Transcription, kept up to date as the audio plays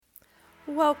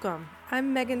Welcome.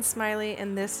 I'm Megan Smiley,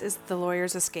 and this is the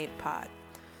Lawyer's Escape Pod.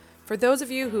 For those of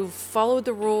you who've followed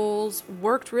the rules,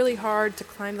 worked really hard to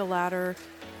climb the ladder,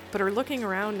 but are looking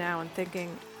around now and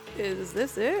thinking, is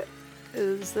this it?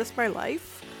 Is this my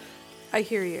life? I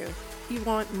hear you. You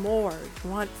want more. You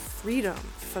want freedom,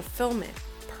 fulfillment,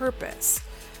 purpose,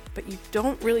 but you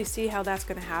don't really see how that's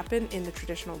going to happen in the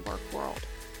traditional work world.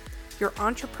 You're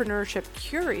entrepreneurship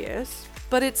curious,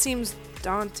 but it seems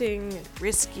daunting and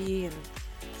risky and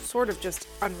sort of just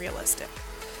unrealistic.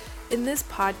 In this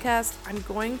podcast, I'm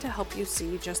going to help you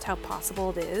see just how possible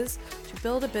it is to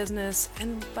build a business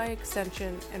and, by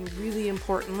extension, and really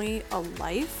importantly, a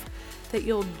life that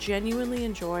you'll genuinely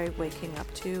enjoy waking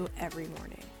up to every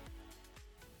morning.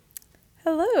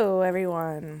 Hello,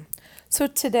 everyone. So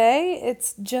today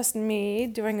it's just me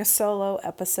doing a solo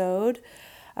episode,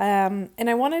 and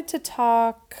I wanted to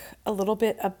talk a little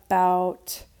bit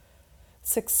about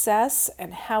success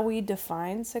and how we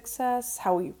define success,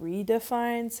 how we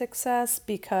redefine success,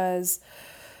 because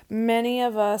many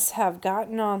of us have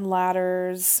gotten on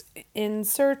ladders in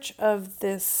search of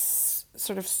this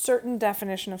sort of certain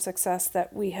definition of success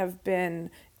that we have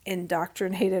been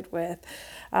indoctrinated with,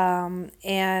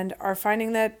 and are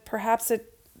finding that perhaps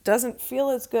it doesn't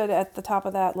feel as good at the top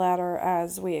of that ladder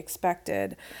as we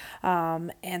expected,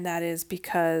 and that is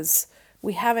because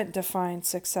we haven't defined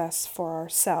success for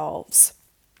ourselves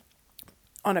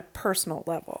on a personal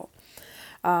level.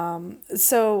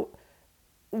 So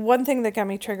one thing that got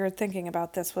me triggered thinking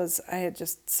about this was I had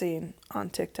just seen on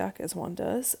TikTok, as one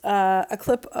does, a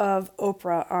clip of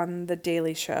Oprah on The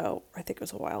Daily Show. I think it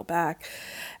was a while back.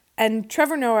 And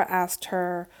Trevor Noah asked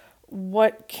her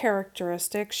what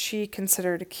characteristics she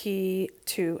considered a key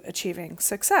to achieving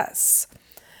success.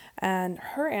 And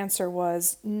her answer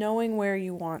was knowing where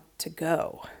you want to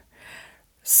go.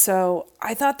 So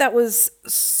I thought that was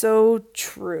so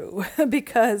true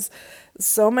because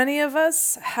so many of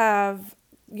us have,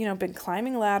 been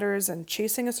climbing ladders and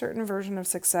chasing a certain version of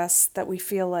success that we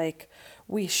feel like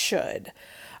we should.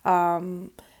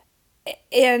 And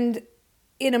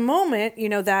in a moment,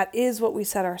 that is what we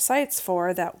set our sights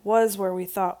for. That was where we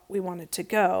thought we wanted to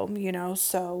go,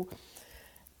 so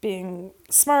being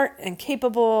smart and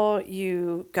capable,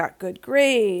 you got good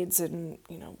grades and,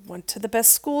 went to the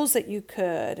best schools that you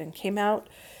could and came out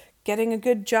getting a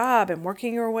good job and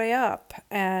working your way up.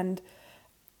 And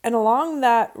along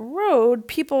that road,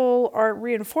 people are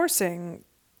reinforcing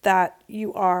that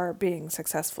you are being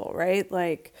successful, right?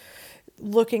 Like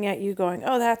looking at you going,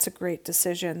 oh, that's a great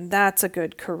decision. That's a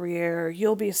good career.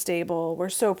 You'll be stable. We're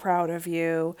so proud of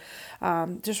you.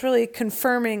 Just really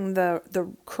confirming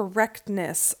the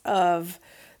correctness of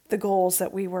the goals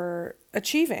that we were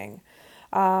achieving.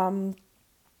 And,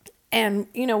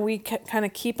 we kind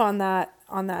of keep on that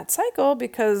cycle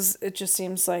because it just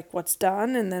seems like what's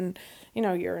done. And then,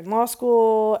 you're in law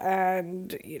school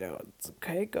and, it's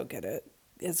okay, go get it.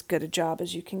 As good a job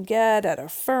as you can get at a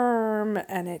firm,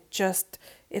 and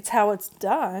it's how it's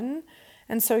done.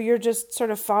 And so you're just sort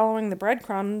of following the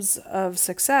breadcrumbs of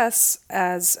success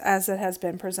as it has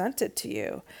been presented to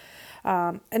you.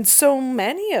 And so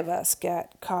many of us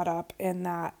get caught up in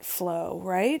that flow,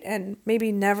 right? And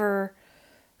maybe never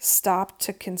stop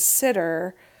to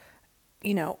consider,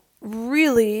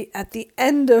 really at the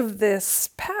end of this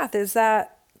path, is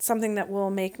that something that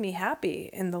will make me happy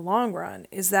in the long run?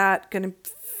 Is that going to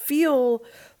feel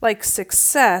like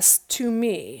success to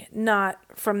me, not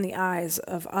from the eyes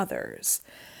of others?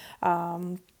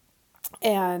 And,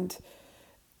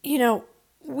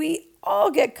 we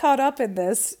all get caught up in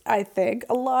this, I think,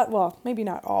 a lot. Well, maybe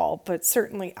not all, but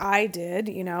certainly I did.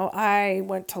 I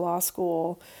went to law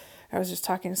school. I was just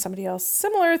talking to somebody else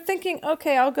similar, thinking,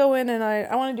 okay, I'll go in and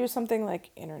I want to do something like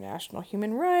international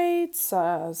human rights,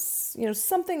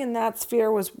 something in that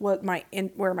sphere was where my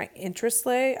interest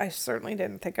lay. I certainly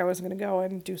didn't think I was going to go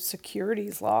and do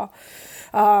securities law.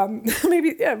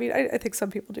 Maybe, yeah, I think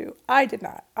some people do. I did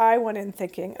not. I went in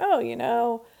thinking,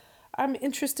 I'm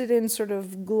interested in sort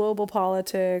of global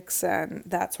politics and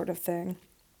that sort of thing.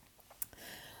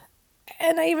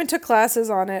 And I even took classes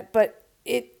on it, but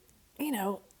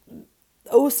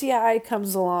OCI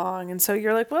comes along, and so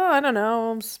you're like, well, I don't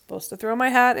know, I'm supposed to throw my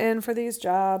hat in for these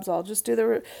jobs. I'll just do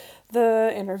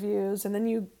the interviews, and then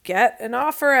you get an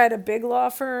offer at a big law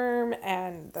firm,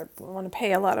 and they want to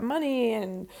pay a lot of money,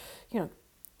 and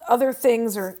other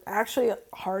things are actually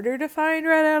harder to find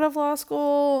right out of law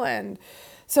school, and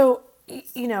so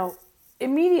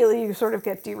immediately you sort of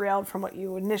get derailed from what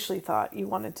you initially thought you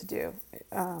wanted to do.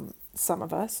 Some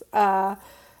of us,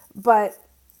 but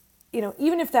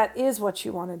even if that is what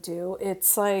you want to do,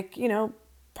 it's like,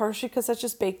 partially because that's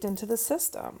just baked into the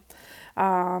system.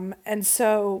 And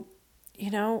so,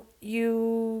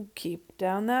 you keep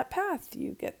down that path.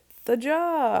 You get the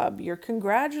job, you're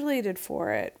congratulated for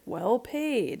it, well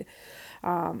paid.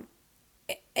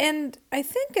 And I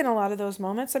think in a lot of those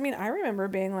moments, I mean, I remember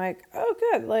being like, oh,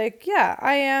 good. Like, yeah,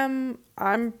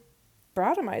 I'm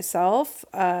proud of myself.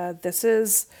 This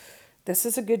is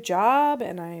a good job.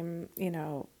 And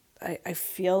I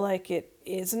feel like it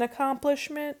is an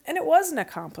accomplishment. And it was an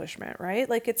accomplishment, right?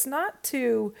 Like, it's not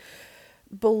to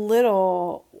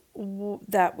belittle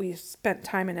that we spent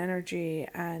time and energy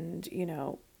and,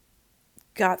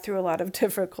 got through a lot of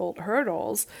difficult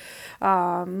hurdles,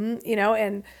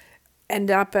 and end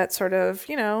up at sort of,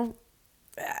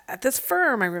 at this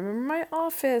firm. I remember my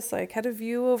office, like, had a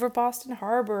view over Boston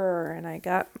Harbor, and I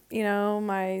got,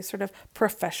 my sort of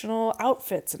professional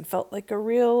outfits and felt like a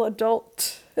real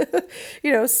adult,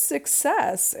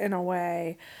 success in a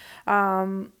way.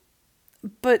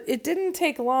 But it didn't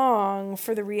take long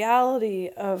for the reality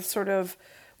of sort of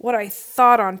what I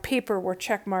thought on paper were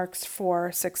check marks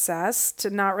for success to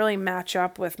not really match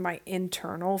up with my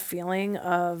internal feeling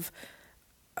of,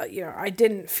 I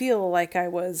didn't feel like I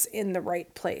was in the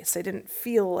right place. I didn't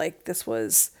feel like this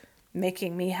was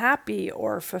making me happy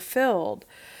or fulfilled.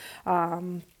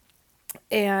 And,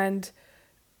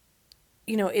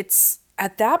 it's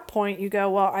at that point you go,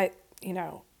 well, I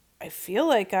feel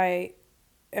like I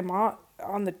am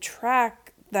on the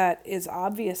track that is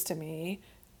obvious to me,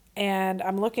 and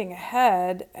I'm looking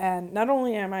ahead, and not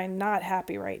only am I not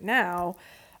happy right now,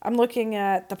 I'm looking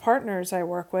at the partners I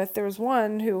work with. There was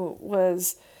one who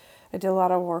I did a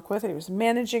lot of work with. He was a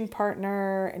managing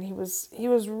partner, and he was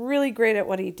really great at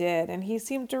what he did, and he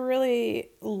seemed to really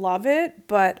love it.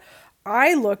 But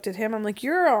I looked at him, I'm like,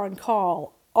 you're on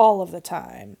call all of the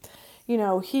time.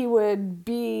 He would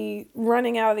be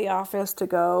running out of the office to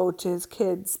go to his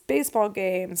kids' baseball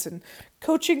games and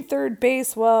coaching third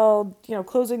base while,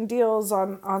 closing deals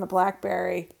on a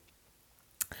BlackBerry.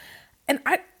 And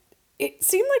it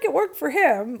seemed like it worked for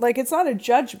him. Like, it's not a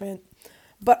judgment,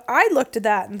 but I looked at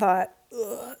that and thought,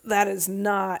 that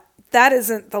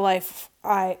isn't the life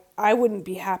I wouldn't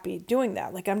be happy doing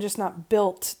that. Like, I'm just not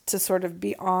built to sort of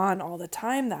be on all the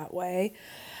time that way.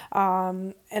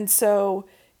 And so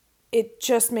it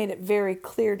just made it very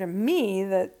clear to me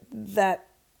that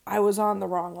I was on the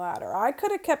wrong ladder. I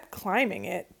could have kept climbing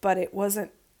it, but it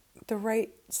wasn't the right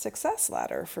success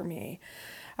ladder for me.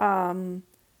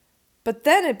 But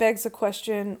then it begs the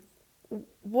question,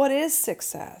 what is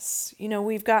success?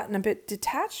 We've gotten a bit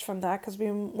detached from that because we've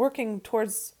been working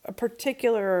towards a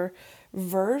particular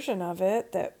version of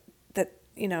it that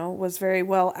was very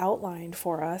well outlined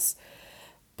for us.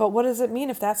 But what does it mean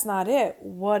if that's not it?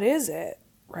 What is it?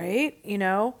 Right?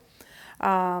 And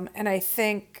I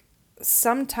think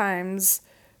sometimes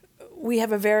we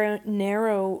have a very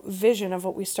narrow vision of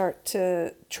what we start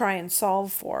to try and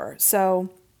solve for. So,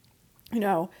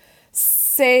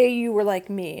 say you were like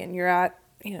me and you're at,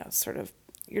 sort of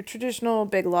your traditional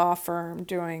big law firm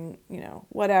doing,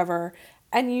 whatever,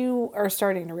 and you are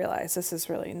starting to realize this is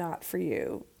really not for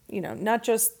you, not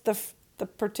just the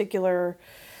particular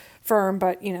firm,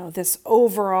 but, this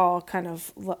overall kind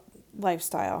of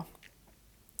lifestyle.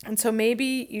 And so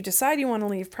maybe you decide you want to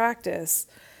leave practice,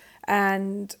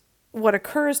 and what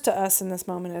occurs to us in this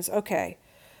moment is, okay,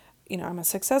 I'm a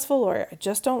successful lawyer. I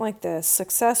just don't like this.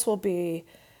 Success will be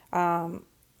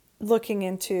looking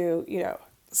into,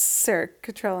 Sarah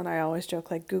Cottrell and I always joke,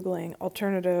 like, Googling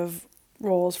alternative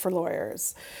roles for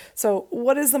lawyers. So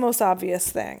what is the most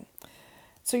obvious thing?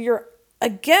 So you're,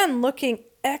 again, looking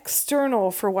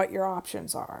external for what your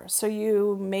options are. So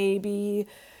you maybe,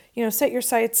 set your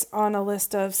sights on a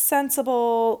list of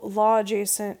sensible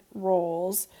law-adjacent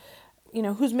roles,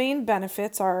 whose main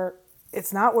benefits are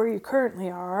it's not where you currently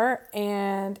are,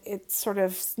 and it sort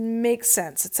of makes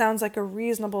sense. It sounds like a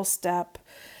reasonable step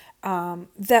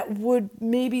that would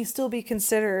maybe still be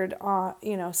considered,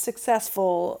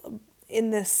 successful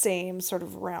in this same sort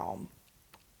of realm.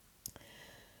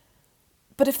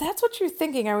 But if that's what you're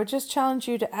thinking, I would just challenge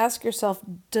you to ask yourself,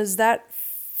 does that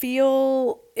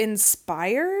feel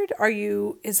inspired?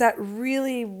 Is that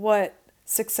really what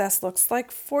success looks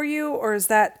like for you? Or is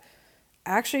that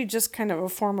actually just kind of a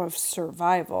form of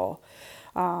survival?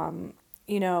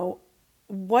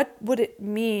 What would it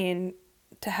mean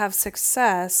to have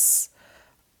success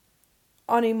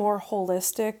on a more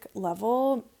holistic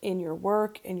level in your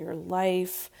work, in your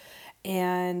life?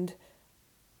 And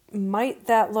might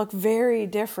that look very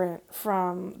different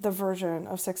from the version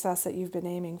of success that you've been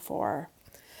aiming for?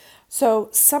 So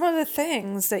some of the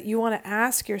things that you want to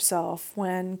ask yourself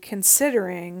when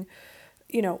considering,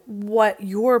 what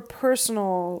your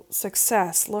personal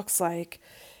success looks like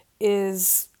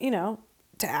is, to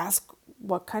ask,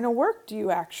 what kind of work do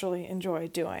you actually enjoy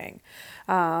doing?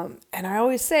 And I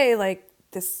always say, like,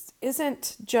 this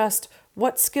isn't just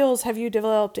what skills have you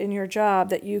developed in your job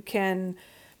that you can,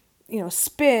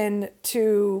 spin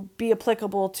to be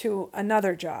applicable to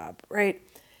another job, right?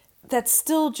 That's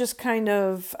still just kind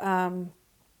of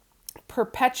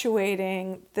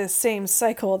perpetuating the same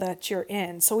cycle that you're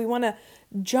in. So we want to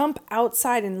jump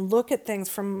outside and look at things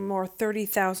from a more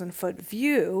 30,000 foot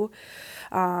view.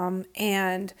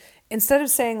 And instead of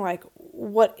saying, like,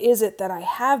 what is it that I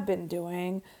have been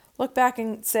doing, look back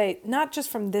and say, not just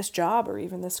from this job or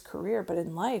even this career, but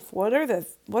in life, what are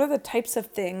the types of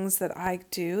things that I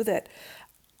do that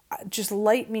just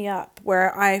light me up,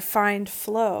 where I find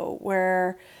flow,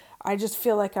 where I just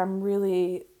feel like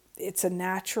it's a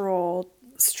natural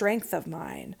strength of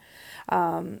mine.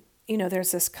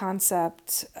 There's this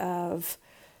concept of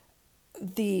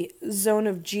the zone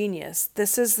of genius.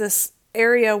 This is this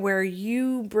area where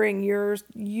you bring your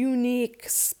unique,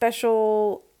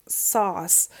 special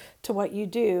sauce to what you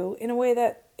do in a way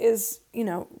that is,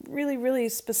 really, really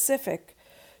specific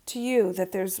to you,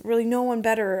 that there's really no one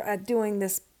better at doing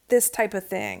this type of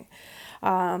thing.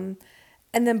 And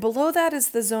then below that is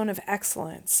the zone of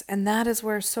excellence. And that is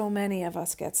where so many of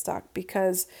us get stuck,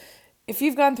 because if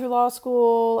you've gone through law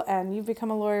school and you've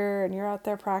become a lawyer and you're out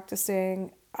there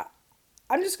practicing,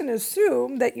 I'm just going to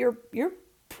assume that you're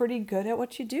pretty good at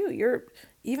what you do. You're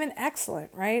even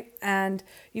excellent, right? And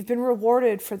you've been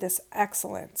rewarded for this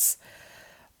excellence,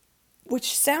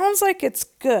 which sounds like it's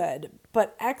good,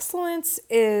 but excellence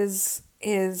is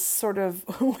sort of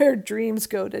where dreams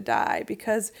go to die,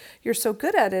 because you're so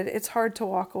good at it, it's hard to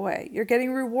walk away. You're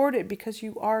getting rewarded because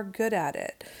you are good at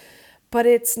it, but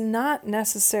it's not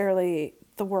necessarily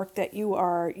the work that you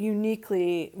are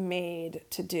uniquely made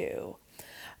to do.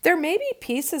 There may be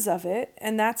pieces of it,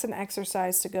 and that's an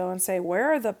exercise to go and say,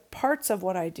 where are the parts of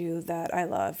what I do that I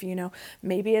love?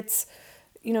 Maybe it's,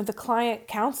 the client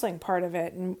counseling part of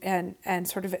it, and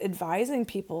sort of advising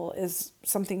people is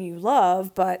something you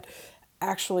love, but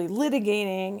actually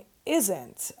litigating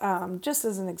isn't, just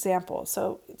as an example.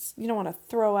 So you don't want to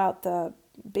throw out the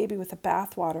baby with the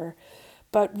bathwater,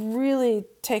 but really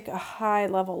take a high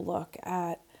level look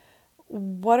at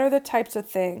what are the types of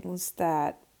things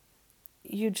that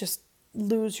you just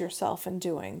lose yourself in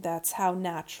doing. That's how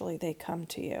naturally they come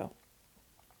to you.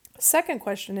 Second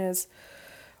question is,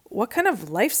 what kind of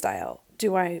lifestyle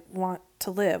do I want to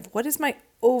live? What is my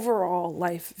overall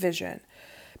life vision?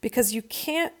 Because you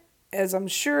can't, as I'm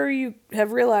sure you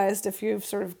have realized if you've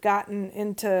sort of gotten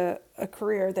into a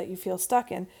career that you feel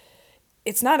stuck in,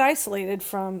 it's not isolated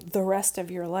from the rest of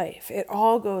your life. It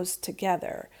all goes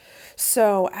together.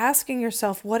 So asking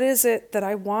yourself, what is it that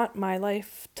I want my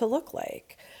life to look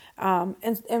like? And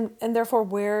therefore,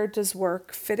 where does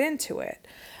work fit into it?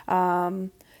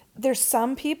 There's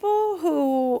some people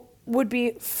who would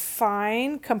be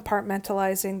fine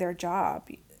compartmentalizing their job,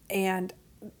 and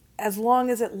as long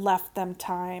as it left them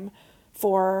time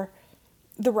for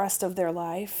the rest of their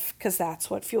life, because that's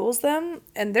what fuels them.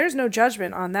 And there's no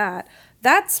judgment on that.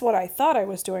 That's what I thought I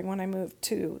was doing when I moved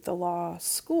to the law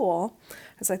school. I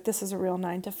was like, this is a real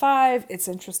 9 to 5. It's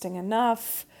interesting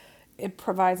enough. It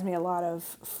provides me a lot of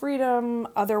freedom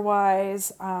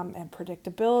otherwise, and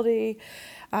predictability.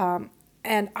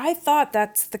 And I thought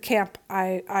that's the camp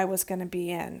I was going to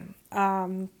be in.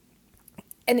 And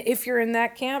if you're in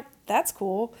that camp, that's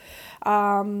cool.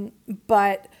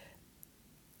 But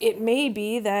it may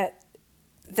be that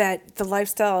the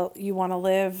lifestyle you want to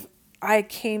live, I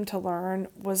came to learn,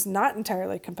 was not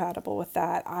entirely compatible with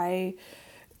that. I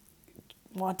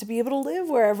want to be able to live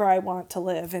wherever I want to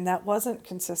live, and that wasn't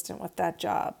consistent with that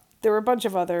job. There were a bunch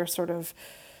of other sort of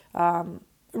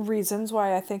reasons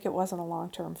why I think it wasn't a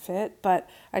long-term fit, but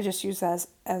I just use that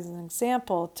as an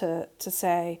example to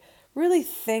say, really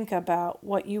think about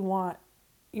what you want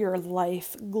your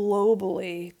life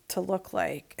globally to look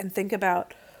like, and think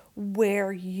about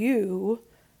where you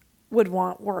would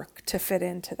want work to fit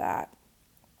into that.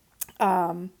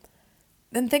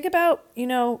 Then think about,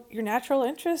 your natural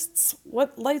interests.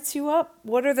 What lights you up?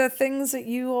 What are the things that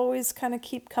you always kind of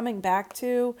keep coming back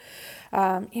to?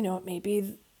 It may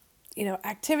be,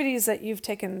 activities that you've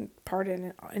taken part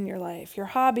in your life, your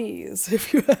hobbies,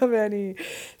 if you have any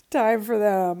time for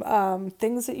them,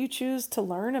 things that you choose to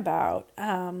learn about.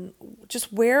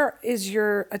 Just where is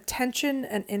your attention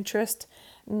and interest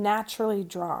naturally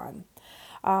drawn?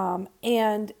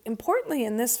 And importantly,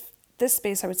 in this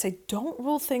space, I would say, don't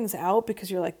rule things out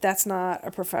because you're like, that's not a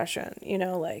profession,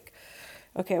 like,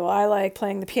 okay, well, I like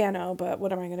playing the piano, but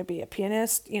what am I going to be, a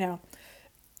pianist?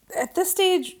 At this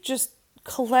stage, just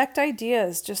collect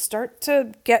ideas. Just start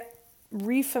to get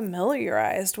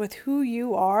refamiliarized with who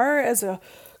you are as a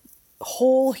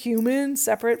whole human,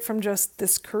 separate from just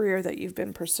this career that you've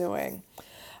been pursuing.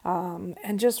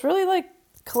 And just really like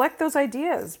collect those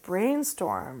ideas,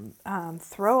 brainstorm,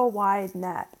 throw a wide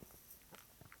net.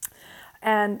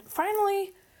 And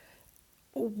finally,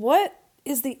 what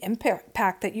is the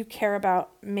impact that you care about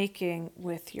making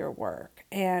with your work?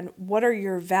 And what are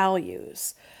your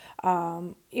values?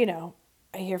 I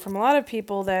hear from a lot of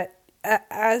people that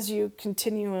as you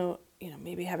continue,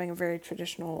 maybe having a very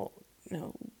traditional,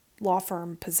 law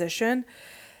firm position,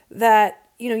 that,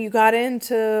 you got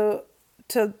into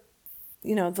the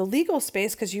legal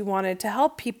space because you wanted to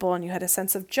help people and you had a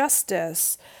sense of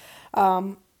justice.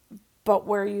 But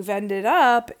where you've ended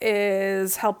up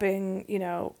is helping,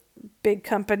 big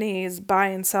companies buy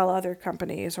and sell other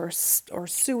companies or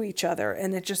sue each other.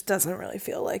 And it just doesn't really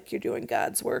feel like you're doing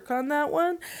God's work on that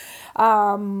one.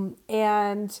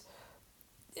 And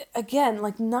again,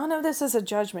 like none of this is a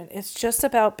judgment. It's just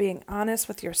about being honest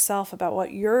with yourself about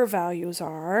what your values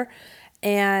are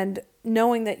and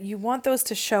knowing that you want those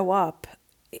to show up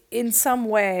in some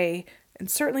way and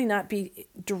certainly not be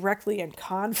directly in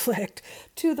conflict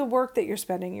to the work that you're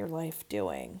spending your life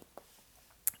doing.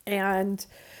 And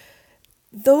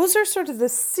those are sort of the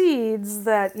seeds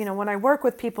that, when I work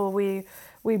with people, we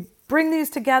bring these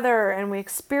together and we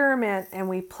experiment and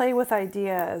we play with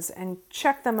ideas and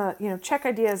check them, check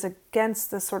ideas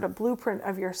against the sort of blueprint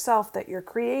of yourself that you're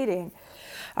creating.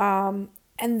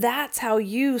 And that's how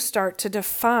you start to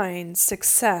define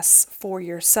success for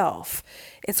yourself.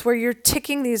 It's where you're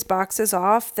ticking these boxes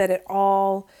off that it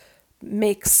all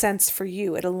makes sense for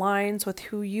you. It aligns with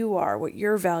who you are, what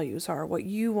your values are, what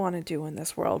you want to do in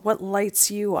this world, what lights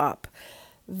you up.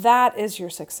 That is your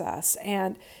success.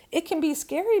 And it can be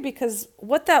scary because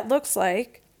what that looks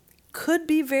like could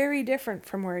be very different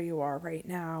from where you are right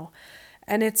now.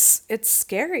 And it's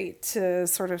scary to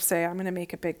sort of say, I'm going to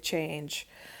make a big change.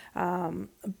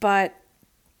 But,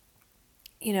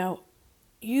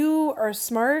 you are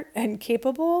smart and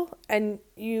capable and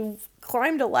you've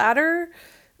climbed a ladder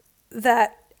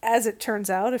that, as it turns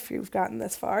out, if you've gotten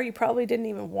this far, you probably didn't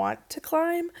even want to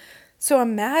climb. So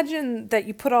imagine that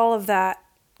you put all of that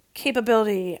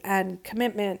capability and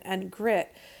commitment and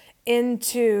grit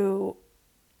into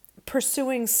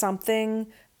pursuing something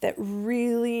that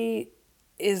really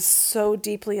is so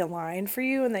deeply aligned for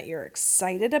you and that you're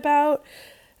excited about.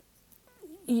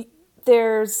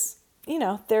 There's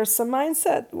some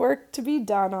mindset work to be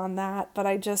done on that, but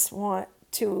I just want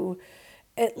to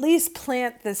at least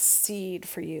plant this seed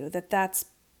for you that that's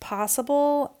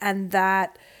possible and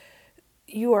that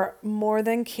you are more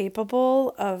than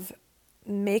capable of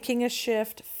making a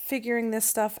shift, figuring this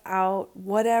stuff out,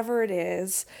 whatever it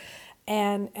is,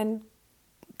 and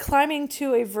climbing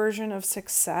to a version of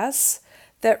success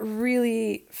that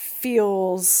really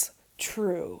feels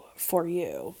true for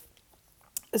you.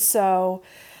 So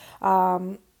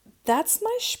that's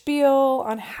my spiel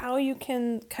on how you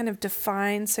can kind of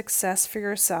define success for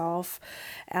yourself.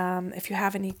 If you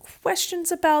have any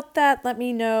questions about that, let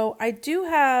me know. I do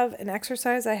have an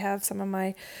exercise I have some of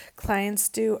my clients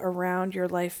do around your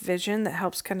life vision that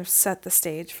helps kind of set the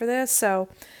stage for this. So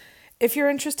if you're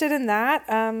interested in that,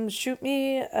 shoot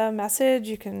me a message.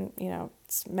 You can,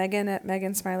 it's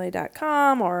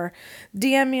Megan@megansmiley.com or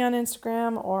DM me on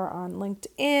Instagram or on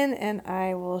LinkedIn, and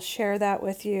I will share that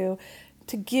with you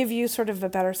to give you sort of a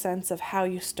better sense of how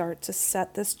you start to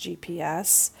set this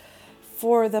GPS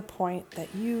for the point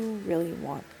that you really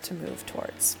want to move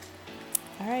towards.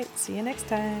 All right, see you next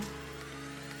time.